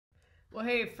Well,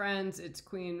 hey friends, it's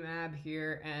Queen Mab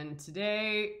here, and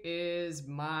today is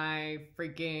my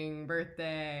freaking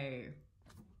birthday.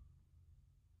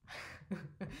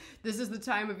 This is the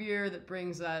time of year that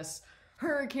brings us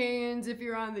hurricanes if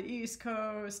you're on the East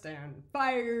Coast, and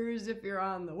fires if you're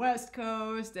on the West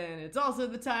Coast, and it's also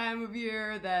the time of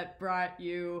year that brought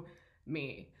you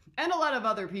me. And a lot of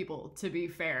other people, to be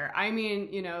fair. I mean,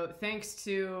 you know, thanks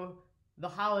to the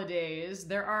holidays,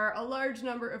 there are a large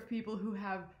number of people who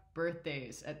have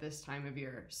birthdays at this time of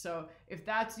year. So if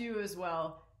that's you as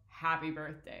well, happy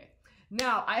birthday.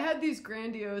 Now, I had these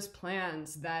grandiose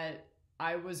plans that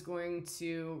I was going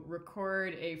to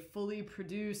record a fully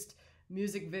produced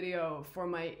music video for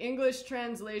my English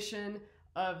translation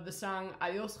of the song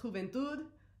Adios Juventud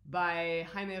by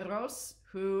Jaime Roos,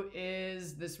 who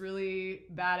is this really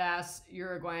badass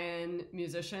Uruguayan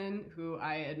musician who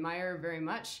I admire very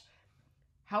much.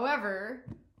 However,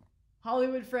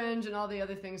 Hollywood Fringe and all the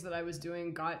other things that I was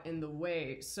doing got in the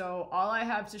way. So all I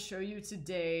have to show you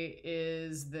today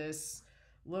is this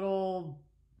little,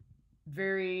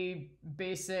 very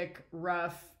basic,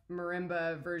 rough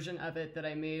marimba version of it that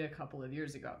I made a couple of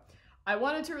years ago. I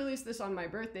wanted to release this on my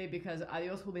birthday because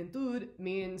Adios Juventud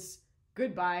means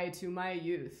goodbye to my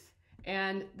youth.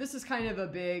 And this is kind of a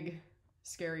big,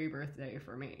 scary birthday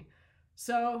for me.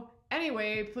 So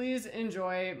anyway, please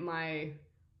enjoy my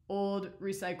old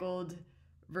recycled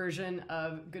version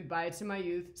of Goodbye to My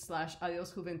Youth /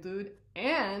 Adios Juventud,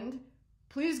 and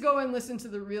please go and listen to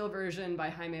the real version by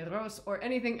Jaime Roos or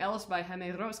anything else by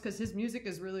Jaime Roos, because his music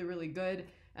is really, really good,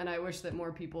 and I wish that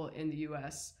more people in the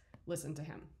US listen to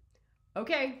him.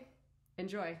 Okay,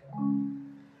 enjoy.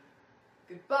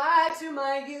 Goodbye to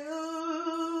my youth.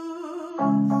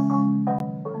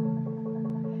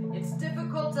 It's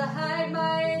difficult to hide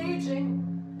my aging.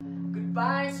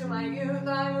 Goodbye to my youth,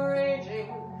 I'm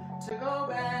raging to go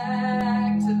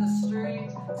back to the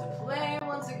street, to play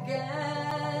once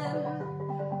again,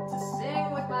 to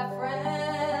sing with my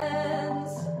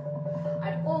friends.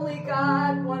 I've only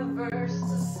got one verse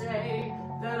to say,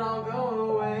 then I'll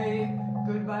go away.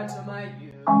 Goodbye to my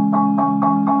youth.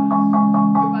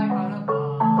 Goodbye,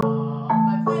 Carnival.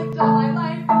 I've lived all my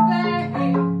life in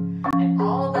vain, and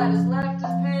all that is left is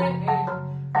pain.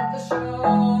 But the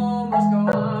show must go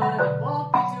on. It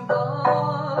won't be too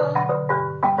long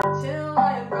until I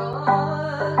am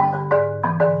gone.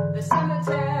 The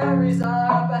cemeteries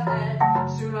are up ahead.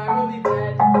 Soon I will be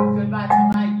dead. Goodbye to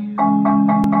my youth.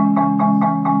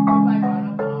 Goodbye,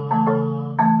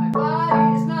 Carnival. My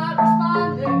body is not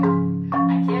responding. I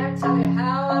can't tell you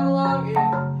how I'm longing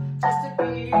just to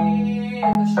be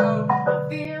in the show.